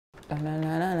Okay,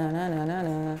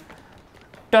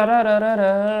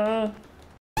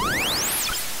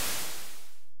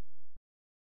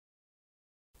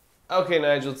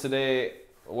 Nigel, today,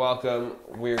 welcome.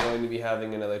 We're going to be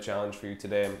having another challenge for you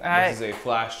today. This is a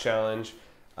flash challenge.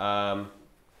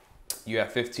 You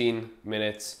have 15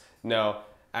 minutes. No,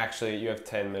 actually, you have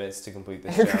 10 minutes to complete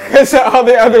this challenge. Because all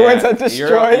the other ones are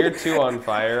destroyed. You're too on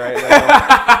fire right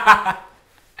now.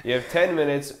 You have 10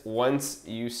 minutes once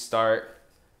you start.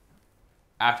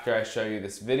 After I show you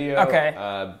this video,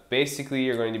 okay. Basically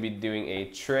you're going to be doing a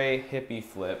tray hippie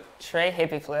flip. Tray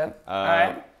hippie flip. All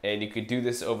right. And you could do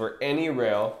this over any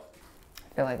rail.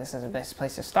 I feel like this is the best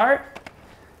place to start.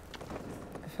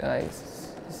 I feel like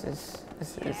this is.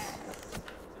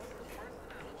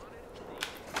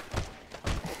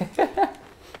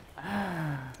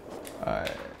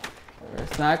 Alright.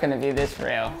 It's not gonna be this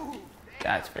rail.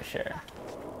 That's for sure.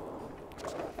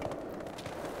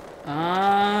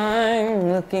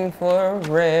 I'm looking for a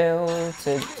rail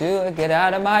to get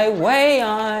out of my way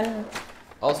on.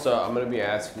 Also, I'm going to be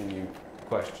asking you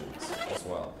questions as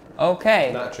well.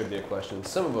 Okay. Not trivia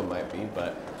questions. Some of them might be,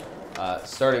 but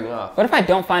starting off. What if I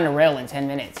don't find a rail in 10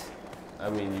 minutes? I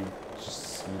mean,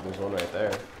 there's one right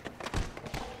there.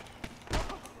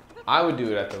 I would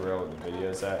do it at the rail where the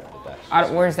video's at.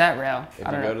 Where's that rail? If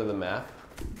you go to the map,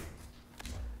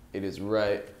 it is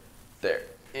right there.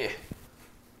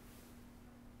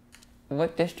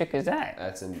 What district is that?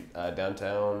 That's in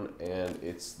downtown, and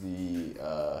it's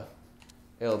the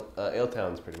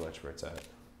Ale-town's pretty much where it's at.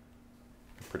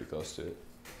 Pretty close to it.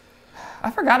 I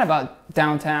forgot about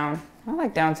downtown. I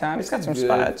like downtown. It's got some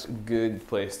spots. Good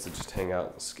place to just hang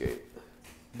out and skate.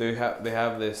 They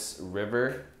have this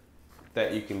river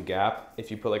that you can gap if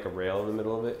you put like a rail in the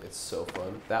middle of it. It's so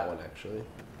fun. That one actually.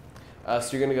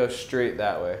 So you're gonna go straight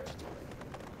that way.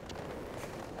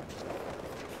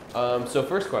 So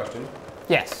first question.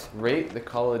 Yes. Rate the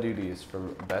Call of Duties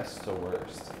from best to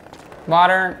worst.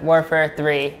 Modern Warfare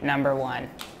 3, number 1.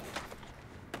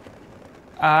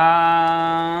 3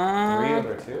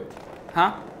 over 2?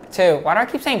 Huh? 2. Why do I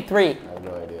keep saying 3? I have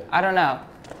no idea. I don't know.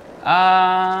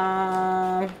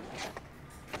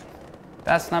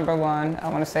 That's number 1. I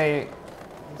want to say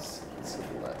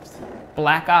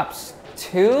Black Ops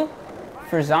 2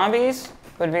 for zombies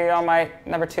would be on my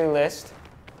number 2 list.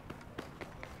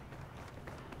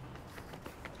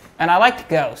 And I liked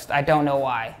Ghost. I don't know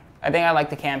why. I think I like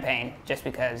the campaign just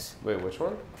because. Wait, which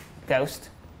one?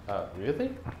 Ghost.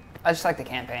 Really? I just like the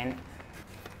campaign.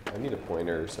 I need a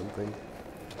pointer or something.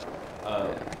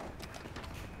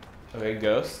 Okay,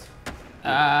 Ghost. You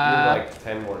have like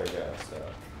 10 more to go, so.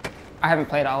 I haven't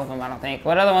played all of them, I don't think.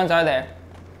 What other ones are there?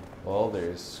 Well,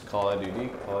 there's Call of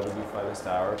Duty, Call of Duty Finest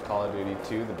Hour, Call of Duty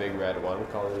 2, the big red one,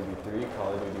 Call of Duty 3,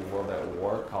 Call of Duty World at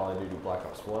War, Call of Duty Black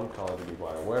Ops 1, Call of Duty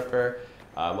Modern Warfare,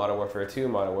 Modern Warfare 2,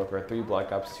 Modern Warfare 3,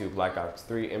 Black Ops 2, Black Ops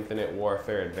 3, Infinite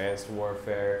Warfare, Advanced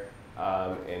Warfare,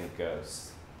 and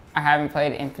Ghost. I haven't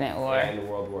played Infinite War. And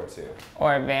World War 2.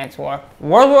 Or Advanced War.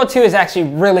 World War 2 is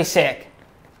actually really sick.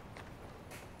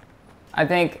 I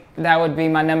think that would be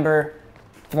my number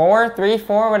 4, 3,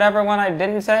 4, whatever one I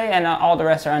didn't say, and all the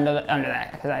rest are under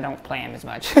that, because I don't play them as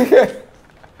much. Okay,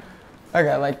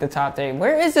 like the top 3.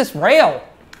 Where is this rail?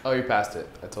 Oh, you passed it.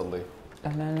 I totally.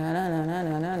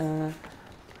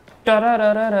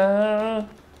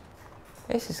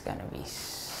 This is gonna be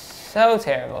so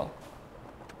terrible.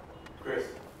 Chris,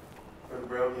 for the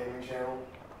Bro Gaming channel,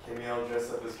 can we all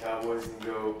dress up as cowboys and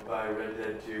go buy Red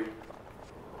Dead 2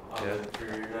 on the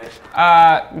premiere night?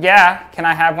 Yeah. Can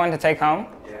I have one to take home?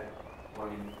 Yeah. Well, I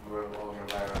mean, we're all gonna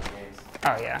buy our own games.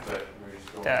 Oh, yeah. But we're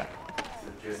just going to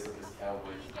dress up as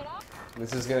cowboys.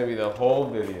 This is going to be the whole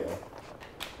video.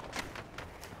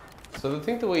 So I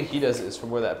think the way he does it is from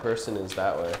where that person is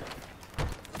that way.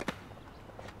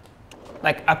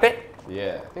 Like up it?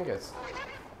 Yeah, I think it's...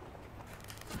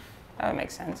 That would make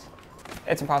sense.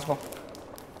 It's impossible.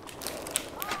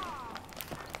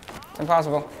 It's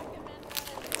impossible.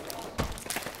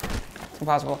 It's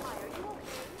impossible.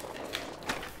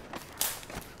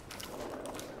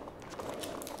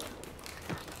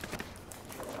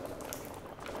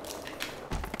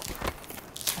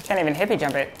 I can't even hippie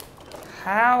jump it.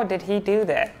 How did he do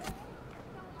that?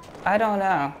 I don't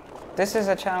know. This is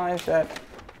a challenge that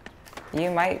you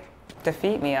might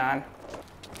defeat me on.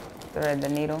 Thread the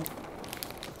needle.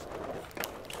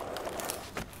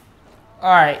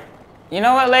 All right. You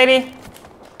know what, lady?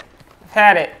 I've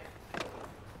had it.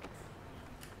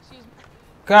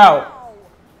 Go.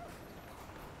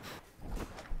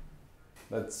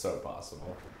 That's so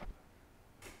possible.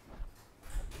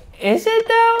 Is it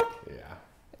though? Yeah.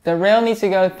 The rail needs to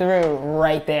go through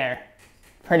right there,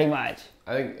 pretty much.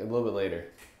 I think a little bit later.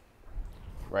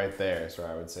 Right there is where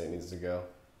I would say it needs to go.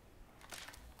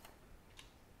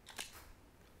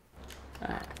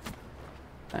 Alright.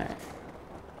 Alright.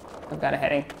 I've got a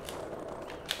heading.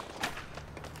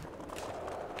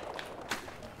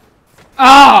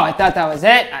 Oh, I thought that was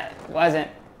it. It wasn't.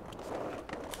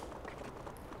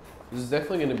 This is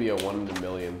definitely going to be a 1 in a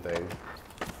million thing.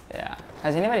 Yeah.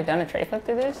 Has anybody done a tray flip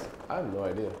to this? I have no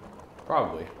idea.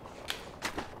 Probably.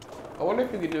 I wonder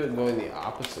if we could do it going the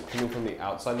opposite, coming from the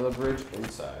outside of the bridge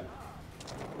inside.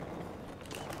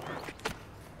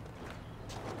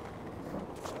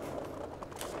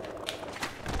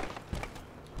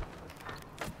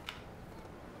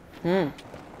 You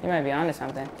might be onto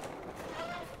something.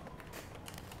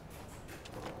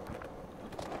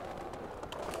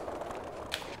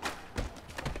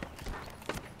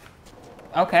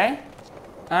 Okay.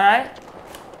 All right.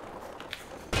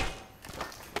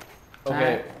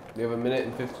 Okay, you have 1 minute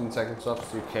and 15 seconds left,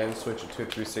 so you can switch it to a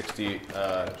 360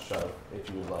 shove if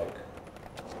you would like.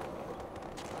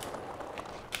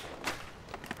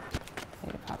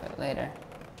 Maybe pop it later.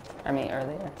 I mean,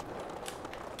 earlier.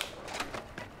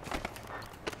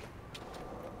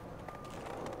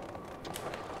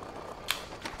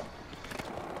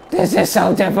 This is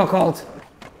so difficult.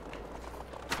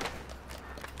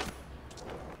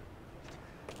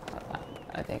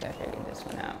 I think I figured this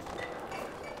one out.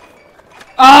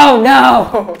 Oh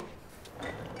no!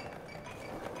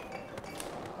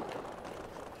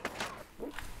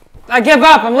 I give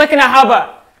up. I'm licking a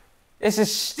hubba. This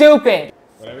is stupid.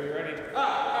 Whenever you're ready. It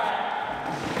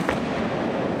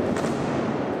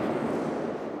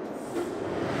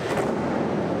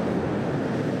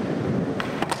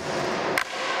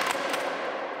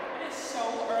is so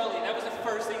early. That was the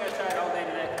first thing I tried all day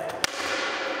today.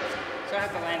 So I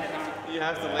have to land it, huh? You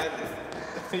have to land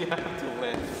it. You have to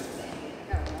land it.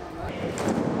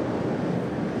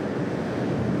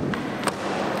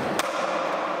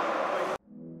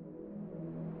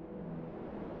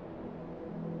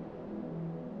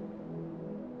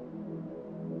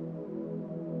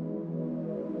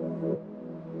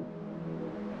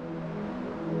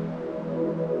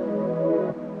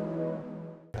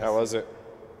 How was it?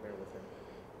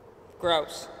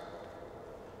 Gross.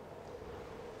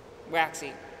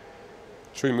 Waxy.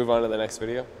 Should we move on to the next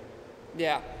video?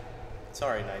 Yeah.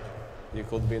 Sorry, Nigel. You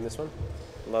cool to be in this one?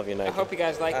 Love you, Nigel. I hope you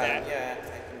guys like that. Yeah, I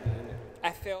can do it.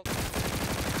 I feel.